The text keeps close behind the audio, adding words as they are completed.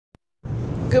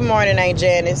Good morning, Aunt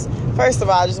Janice. First of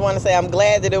all, I just want to say I'm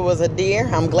glad that it was a deer.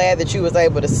 I'm glad that you was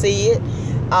able to see it.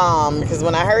 Because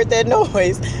when I heard that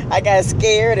noise, I got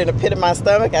scared in the pit of my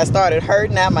stomach. I started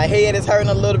hurting. Now my head is hurting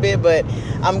a little bit, but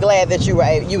I'm glad that you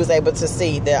was able to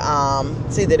see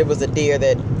that it was a deer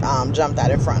that jumped out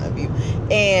in front of you.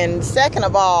 And second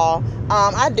of all,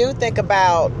 I do think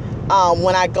about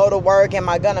when I go to work, am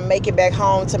I gonna make it back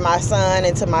home to my son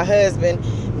and to my husband?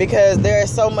 Because there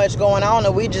is so much going on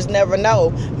and we just never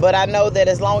know. But I know that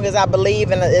as long as I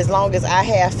believe and as long as I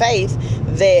have faith,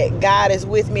 that God is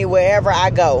with me wherever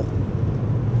I go.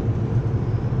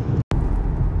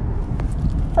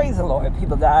 Praise the Lord,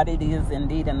 people of God. It is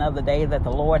indeed another day that the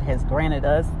Lord has granted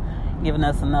us, giving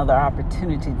us another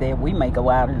opportunity that we may go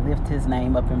out and lift his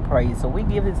name up in praise. So we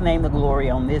give his name the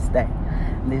glory on this day.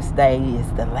 This day is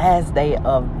the last day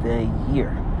of the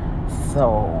year.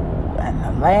 So, and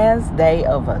the last day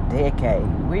of a decade,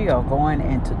 we are going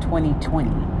into 2020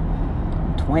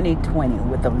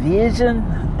 with a vision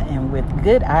and with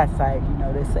good eyesight. You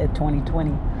know, they said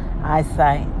 2020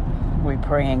 eyesight. We're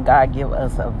praying God give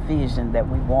us a vision that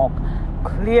we walk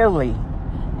clearly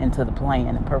into the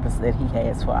plan and purpose that he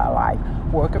has for our life.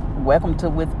 Welcome to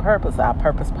With Purpose, our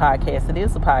Purpose podcast. It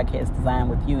is a podcast designed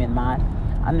with you in mind,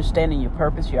 understanding your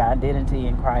purpose, your identity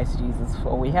in Christ Jesus.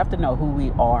 For we have to know who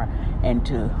we are and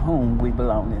to whom we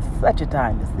belong in such a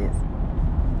time as this.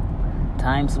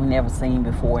 Times we never seen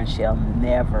before and shall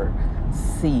never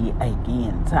see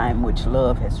again. Time which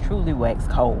love has truly waxed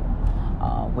cold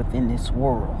within this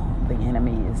world. The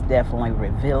enemy is definitely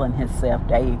revealing himself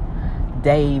day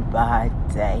by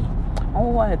day. I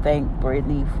want to thank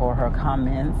Brittany for her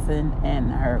comments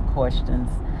and her questions.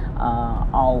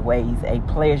 Always a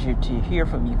pleasure to hear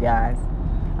from you guys.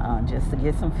 Just to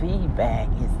get some feedback.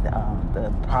 Is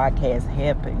the podcast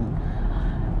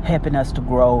helping us to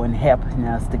grow and helping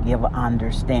us to give an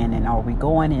understanding? Are we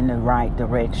going in the right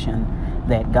direction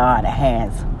that God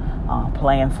has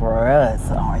planned for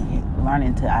us? Are you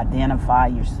learning to identify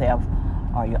yourself?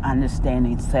 Are you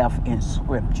understanding self in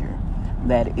Scripture?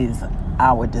 That is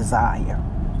our desire.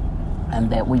 And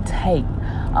that we take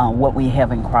what we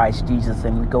have in Christ Jesus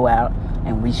and we go out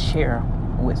and we share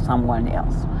with someone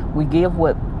else. We give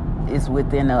what is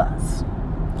within us.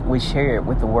 We share it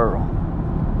with the world,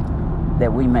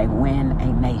 that we may win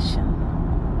a nation,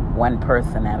 one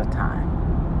person at a time.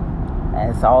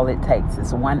 That's all it takes.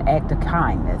 It's one act of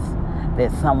kindness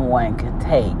that someone can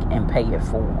take and pay it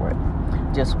forward.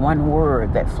 Just one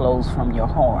word that flows from your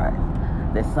heart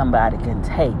that somebody can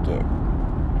take it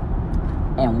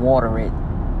and water it,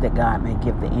 that God may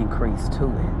give the increase to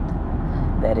it.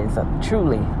 That is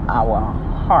truly our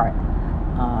heart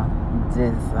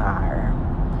desire.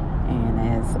 And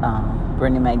as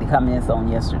Brittany made the comments on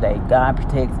yesterday, God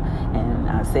protects, and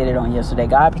I said it on yesterday,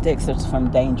 God protects us from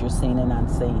danger seen and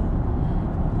unseen.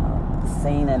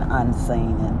 Seen and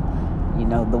unseen. And, you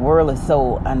know, the world is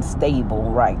so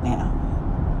unstable right now.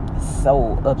 It's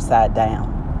so upside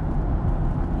down.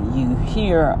 You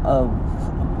hear of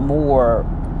more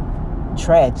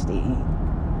tragedy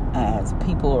as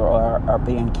people are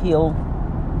being killed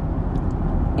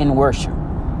in worship,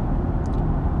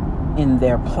 in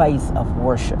their place of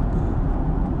worship.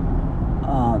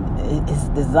 It's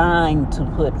designed to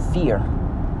put fear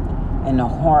in the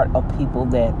heart of people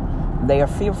that they are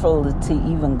fearful to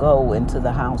even go into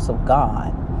the house of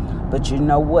God. But you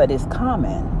know what? It's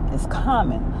common. It's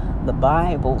common. The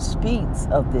Bible speaks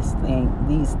of these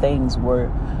things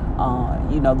where,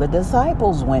 the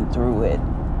disciples went through it.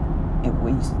 If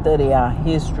we study our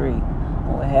history,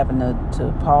 what happened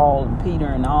to Paul and Peter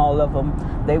and all of them,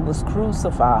 they was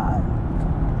crucified.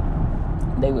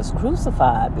 They was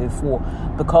crucified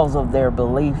because of their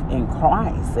belief in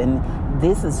Christ. And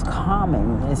this is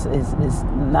common. It's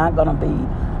not going to be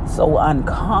so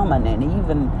uncommon. And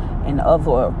even in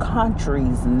other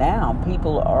countries now,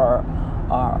 people are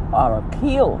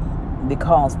killed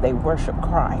because they worship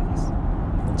Christ.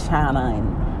 In China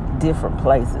and different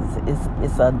places,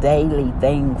 it's a daily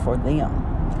thing for them.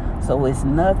 So it's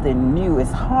nothing new.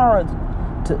 It's hard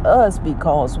to us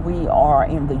because we are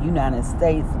in the United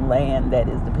States, land that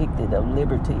is depicted of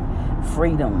liberty,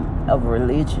 freedom of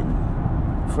religion.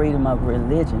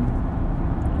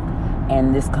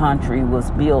 And this country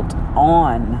was built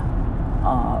on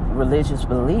religious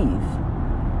belief.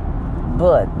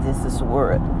 But this is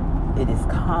where it is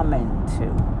common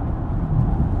to.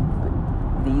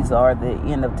 These are the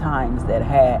end of times that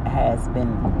has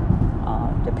been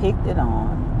depicted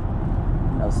on.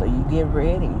 So you get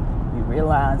ready. You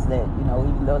realize that,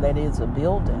 even though that is a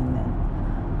building,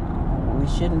 and we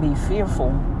shouldn't be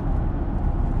fearful,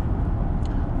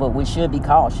 but we should be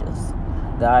cautious.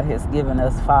 God has given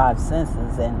us 5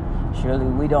 senses, and surely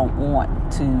we don't want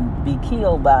to be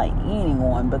killed by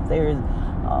anyone, but there's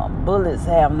bullets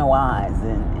have no eyes,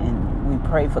 and we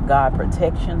pray for God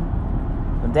protection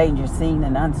for danger seen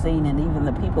and unseen, and even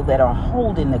the people that are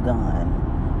holding the gun.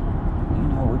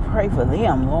 We pray for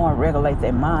them. Lord, regulate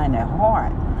their mind, their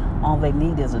heart. All they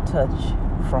need is a touch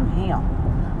from Him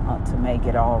to make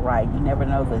it all right. You never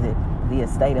know the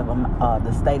state of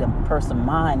a person's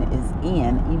mind is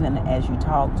in, even as you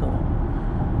talk to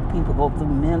them. People go through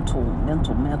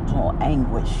mental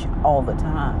anguish all the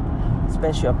time,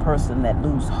 especially a person that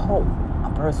loses hope.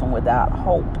 A person without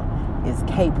hope is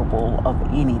capable of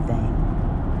anything.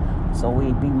 So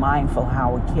we be mindful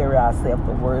how we carry ourselves,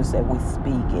 the words that we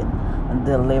speak and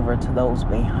deliver to those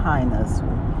behind us. We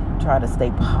try to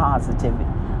stay positive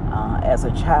as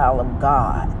a child of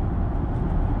God,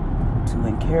 to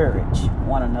encourage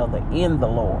one another in the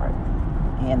Lord.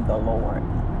 In the Lord.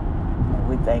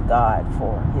 We thank God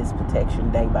for His protection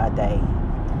day by day.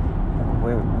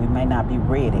 We may not be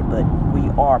ready, but we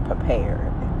are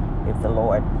prepared. If the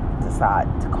Lord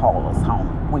decides to call us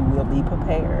home, we will be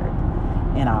prepared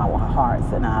in our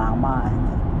hearts and our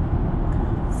minds,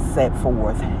 set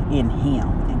forth in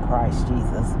Him, in Christ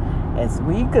Jesus. As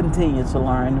we continue to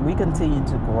learn, we continue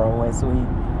to grow. As we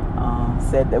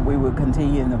said that we would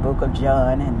continue in the book of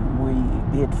John, and we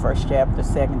did first chapter.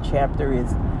 Second chapter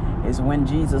is when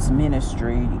Jesus'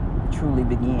 ministry truly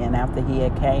began, after He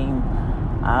had came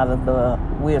out of the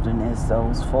wilderness,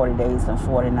 those 40 days and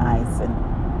 40 nights, and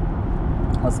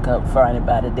was confronted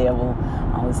by the devil.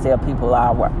 I always tell people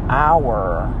our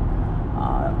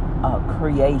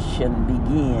creation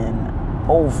began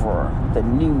over the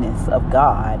newness of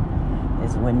God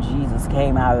is when Jesus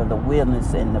came out of the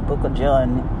wilderness. In the book of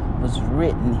John was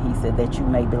written, he said that you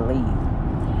may believe.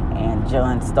 And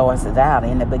John starts it out,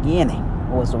 in the beginning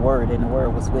was the Word, and the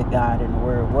Word was with God, and the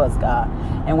Word was God.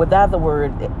 And without the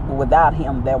Word, without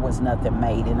Him, there was nothing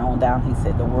made. And on down, he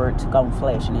said, the Word took on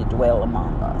flesh and it dwelt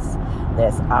among us.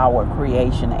 That's our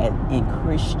creation in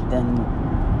Christendom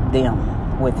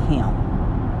with Him.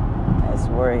 That's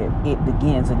where it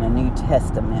begins in the New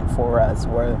Testament for us,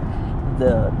 where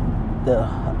the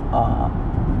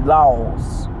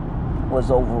laws was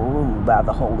overruled by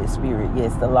the Holy Spirit.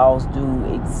 Yes, the laws do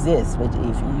exist, but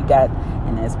if you got,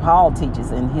 and as Paul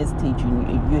teaches in his teaching,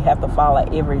 you have to follow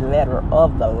every letter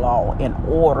of the law in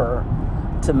order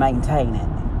to maintain it.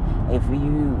 If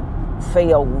you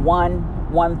fail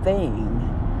one thing,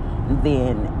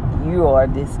 then you are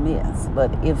dismissed.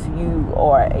 But if you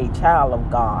are a child of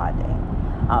God,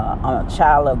 a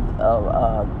child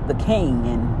of the King,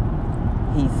 and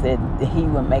He said He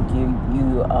will make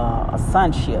you a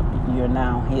sonship. You're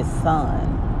now His son.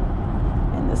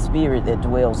 And the Spirit that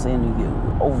dwells in you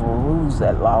overrules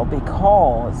that law,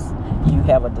 because you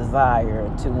have a desire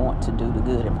to want to do the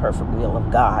good and perfect will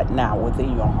of God now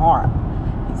within your heart.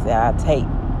 He said, I take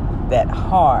that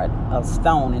heart of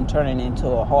stone and turn it into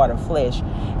a heart of flesh,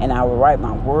 and I will write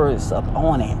my words up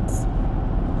on it.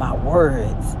 My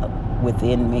words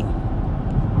within me.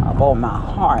 Upon my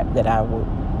heart, that I will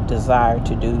desire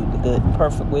to do the good and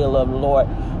perfect will of the Lord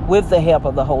with the help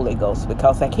of the Holy Ghost,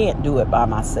 because I can't do it by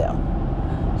myself.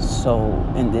 So,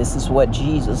 and this is what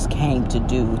Jesus came to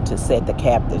do, to set the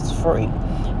captives free.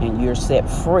 And you're set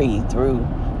free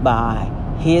by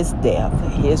His death,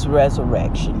 His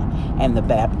resurrection, and the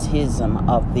baptism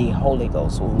of the Holy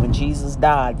Ghost. When Jesus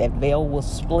died, that veil was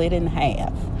split in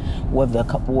half,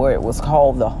 where it was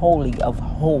called the Holy of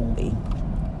Holies.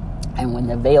 And when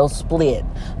the veil split,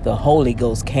 the Holy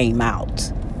Ghost came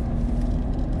out,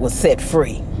 was set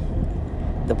free.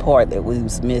 The part that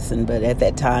was missing, but at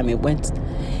that time it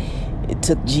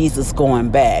took Jesus going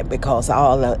back, because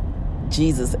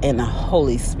Jesus and the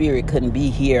Holy Spirit couldn't be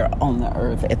here on the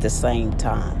earth at the same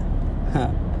time.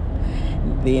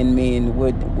 Then men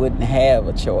wouldn't have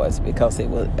a choice, because it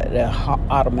was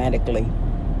automatically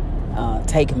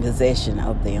taking possession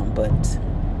of them. But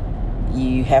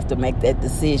you have to make that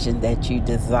decision that you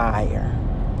desire,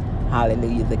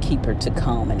 hallelujah, the keeper to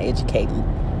come and educate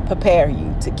and prepare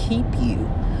you to keep you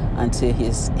until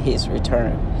his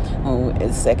return.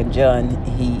 In 2 John,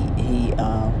 he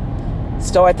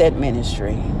started that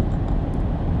ministry.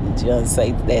 John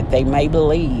say that they may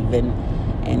believe,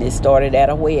 and it started at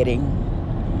a wedding.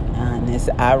 And it's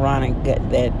ironic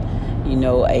that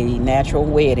a natural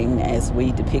wedding, as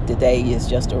we depict today, is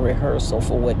just a rehearsal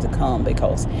for what to come,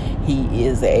 because he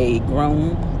is a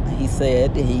groom. He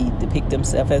said he depicted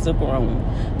himself as a groom,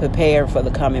 prepared for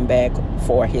the coming back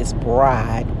for his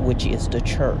bride, which is the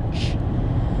church.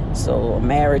 So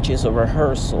marriage is a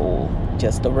rehearsal,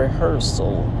 just a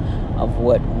rehearsal of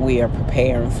what we are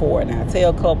preparing for. And I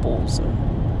tell couples,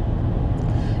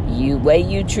 The way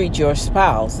you treat your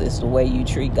spouse is the way you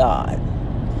treat God.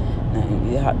 Now,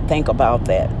 you have to think about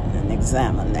that and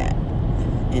examine that.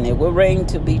 And it will ring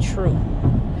to be true,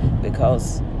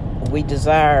 because we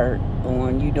desire,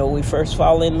 when we first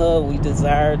fall in love, we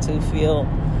desire to feel,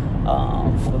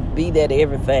 be that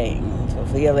everything,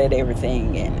 fulfill that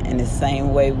everything. And in the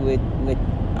same way with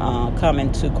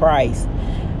coming to Christ,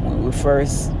 when we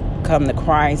first come to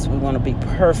Christ, we want to be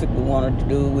perfect. We want to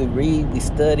we read, we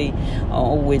study,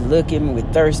 we're looking,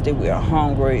 we're thirsty, we're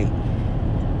hungry,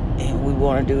 and we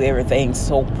want to do everything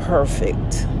so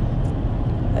perfect.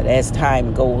 But as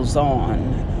time goes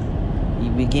on, you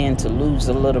begin to lose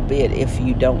a little bit if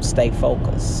you don't stay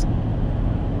focused.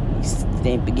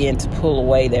 You begin to pull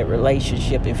away that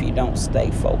relationship if you don't stay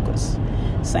focused.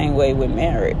 Same way with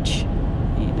marriage.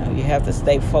 You have to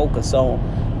stay focused on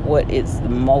what is the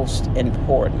most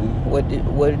important.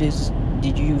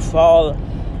 Did you fall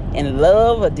in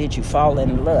love, or did you fall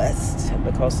in lust?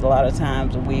 Because a lot of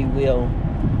times we will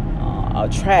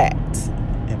attract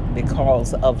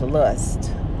because of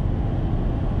lust.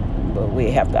 But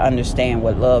we have to understand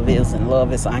what love is, and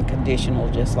love is unconditional,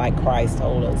 just like Christ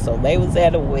told us. So they was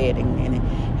at a wedding, and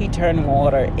he turned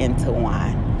water into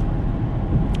wine.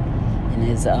 And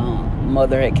his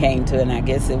mother had came to, and I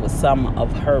guess it was some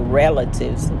of her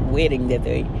relatives' wedding that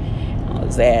they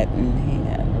was at.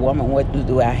 And woman, what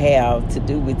do I have to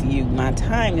do with you? My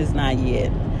time is not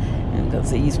yet. And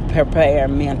because he's prepared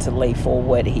mentally for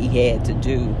what he had to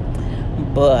do.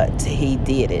 But he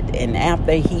did it. And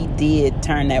after he did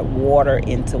turn that water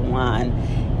into wine,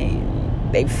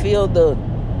 and they filled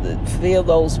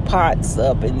those pots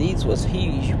up, and these was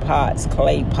huge pots,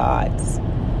 clay pots.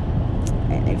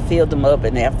 And they filled them up,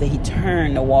 and after he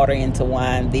turned the water into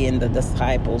wine, then the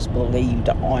disciples believed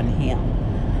on him.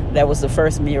 That was the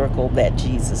first miracle that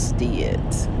Jesus did,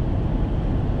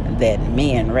 that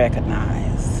men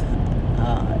recognize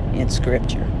in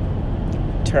Scripture.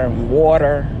 Turn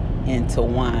water into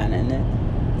wine, and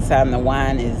the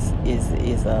wine is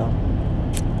a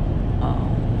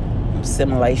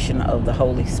simulation of the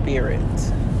Holy Spirit.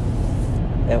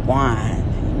 That wine,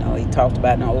 he talked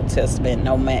about in the Old Testament,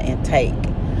 no man take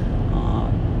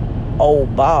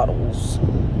old bottles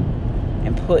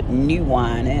and put new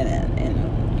wine in it. And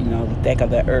you think of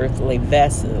the earthly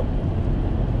vessel,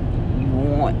 you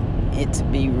want it to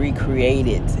be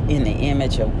recreated in the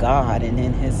image of God and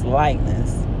in his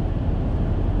likeness,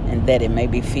 and that it may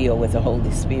be filled with the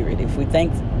Holy Spirit. If we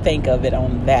think of it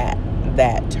on that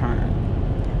term,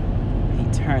 he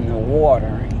turned the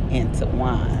water into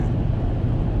wine.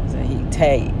 So he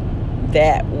take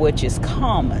that which is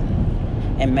common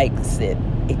and makes it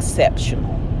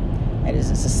exceptional. That is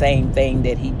the same thing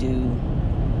that he do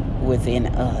within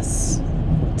us.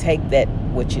 We take that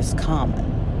which is common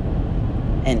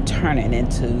and turn it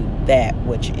into that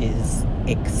which is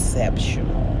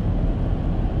exceptional.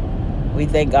 We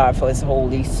thank God for his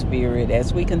Holy Spirit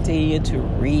as we continue to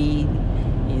read.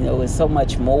 It's so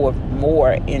much more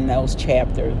in those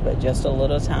chapters, but just a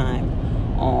little time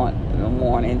on the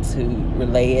morning to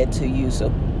relay it to you.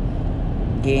 So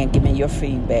again, give me your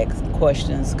feedback,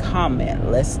 questions, comment.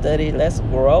 Let's study, let's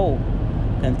grow,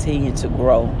 continue to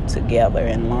grow together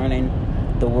and learning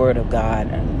the Word of God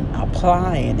and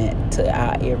applying it to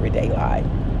our everyday life.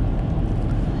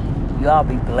 You all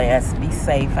be blessed. Be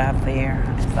safe out there,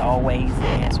 as always,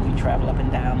 as we travel up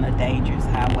and down the dangerous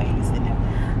highways. And if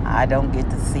I don't get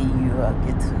to see you or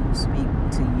get to speak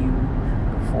to you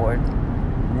before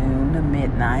noon to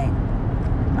midnight,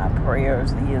 my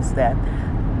prayers is that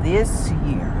this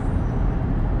year,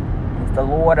 if the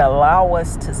Lord allow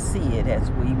us to see it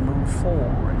as we move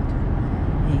forward,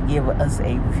 he give us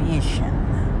a vision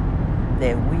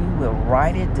that we will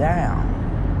write it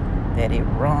down, that it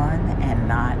run and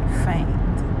not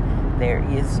faint. There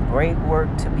is great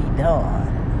work to be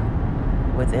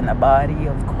done within the body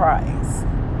of Christ.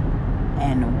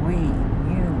 And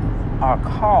you are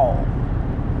called.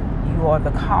 You are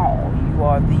the call. You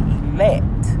are the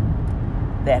elect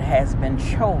that has been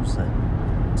chosen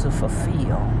to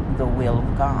fulfill the will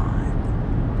of God.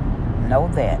 Know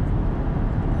that.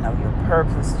 Know your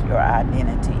purpose, your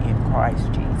identity in Christ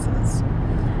Jesus.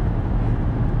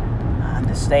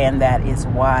 Understand that is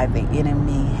why the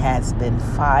enemy has been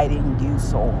fighting you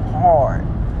so hard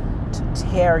to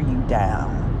tear you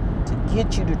down, to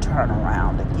get you to turn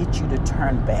around, to get you to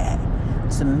turn back,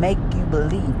 to make you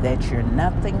believe that you're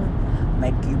nothing,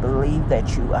 make you believe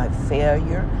that you are a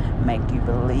failure, make you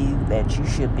believe that you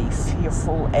should be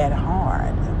fearful at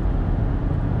heart.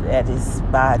 That is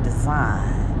by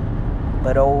design.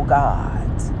 But oh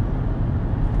God,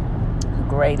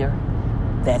 greater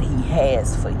that he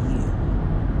has for you.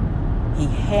 He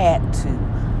had to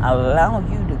allow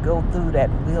you to go through that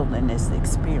wilderness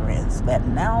experience, that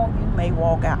now you may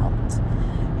walk out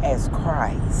as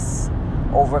Christ,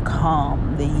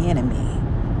 overcome the enemy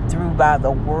through by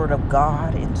the word of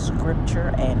God in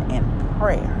scripture and in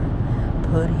prayer.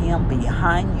 Put him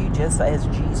behind you just as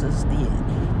Jesus did.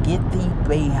 Get thee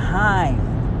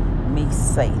behind me,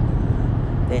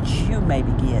 Satan, that you may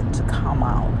begin to come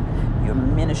out. Your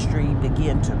ministry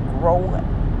begin to grow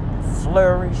and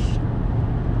flourish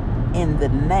in the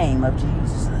name of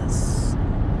Jesus.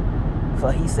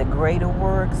 For he said, greater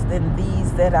works than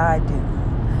these that I do,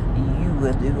 you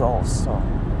will do also.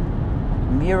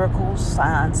 Miracles,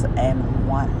 signs, and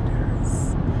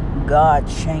wonders. God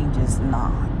changes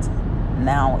not.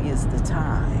 Now is the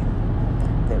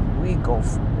time that we go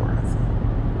forth.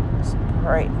 So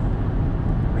pray.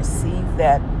 Receive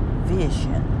that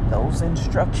vision, those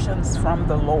instructions from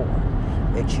the Lord,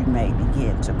 that you may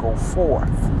begin to go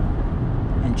forth.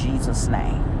 In Jesus'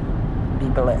 name, be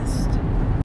blessed.